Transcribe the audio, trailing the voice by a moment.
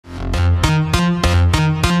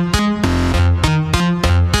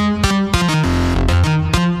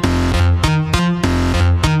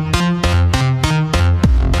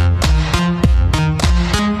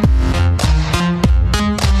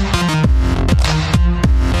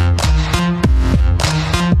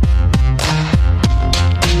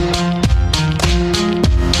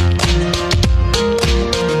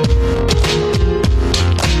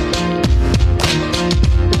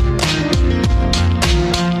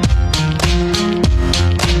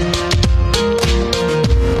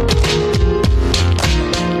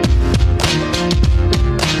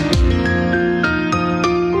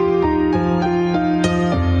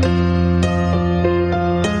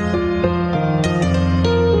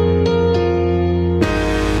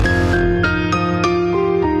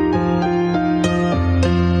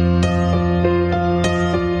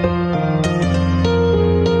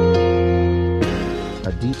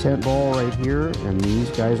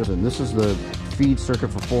and this is the feed circuit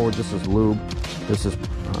for forward. This is lube. This is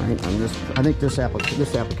all right. I think this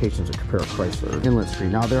application is a Compare Chrysler inlet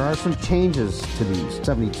screen. Now there are some changes to these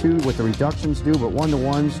 72 with the reductions do, but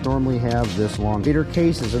 1-to-1s normally have this long. Later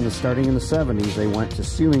cases starting in the 70s, they went to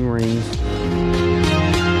ceiling rings.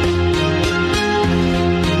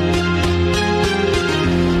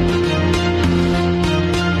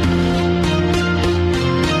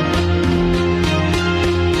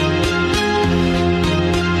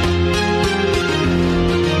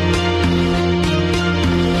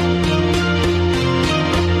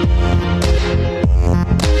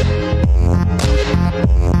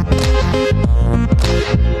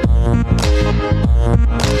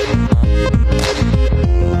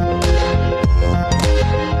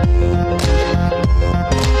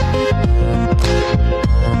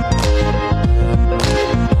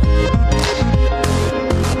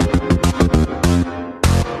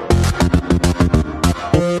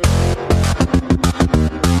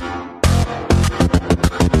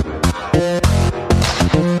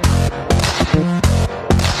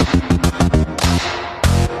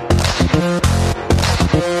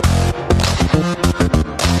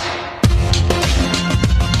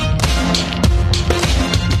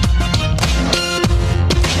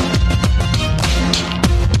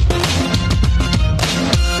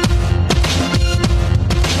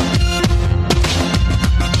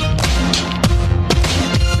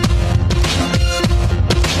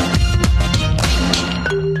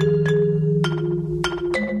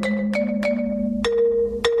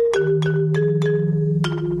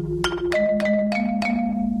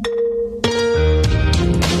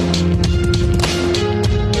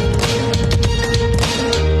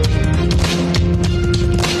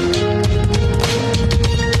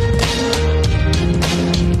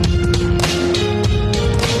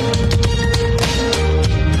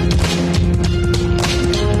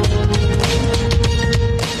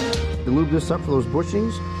 This up for those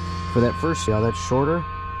bushings for that first, see how that's shorter?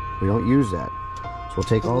 We don't use that. So we'll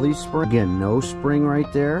take all these springs. Again, no spring right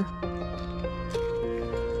there.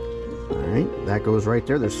 All right, that goes right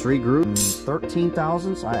there. There's 3 grooves, 13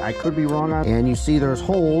 thousandths. I could be wrong on. And you see there's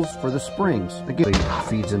holes for the springs. Again, it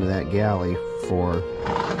feeds into that galley for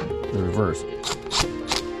the reverse.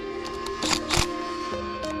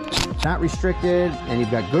 Not restricted, and you've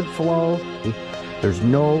got good flow. There's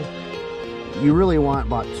no. You really want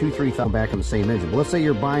about 2-3 thousand back on the same engine. But let's say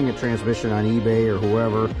you're buying a transmission on eBay or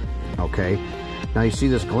whoever. Okay, now you see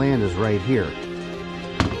this gland is right here.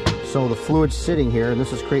 So the fluid's sitting here, and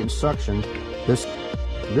this is creating suction this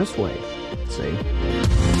way. See?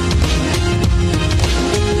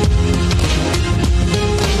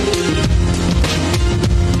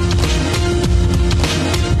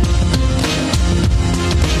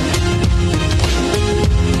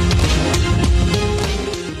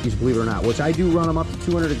 Believe it or not, which I do run them up to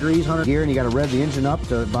 200 degrees, 100 gear, and you got to rev the engine up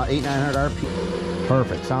to about 800-900 RPM.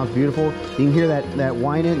 Perfect, sounds beautiful. You can hear that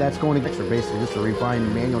whining. That's going to basically just a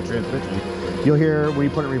refined manual transmission. You'll hear when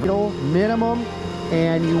you put it minimum,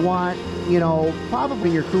 and you want, you know,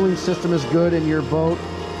 probably your cooling system is good in your boat.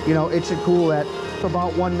 You know, it should cool at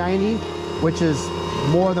about 190, which is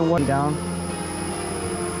more than one down.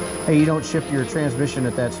 Hey, you don't shift your transmission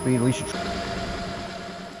at that speed. At least you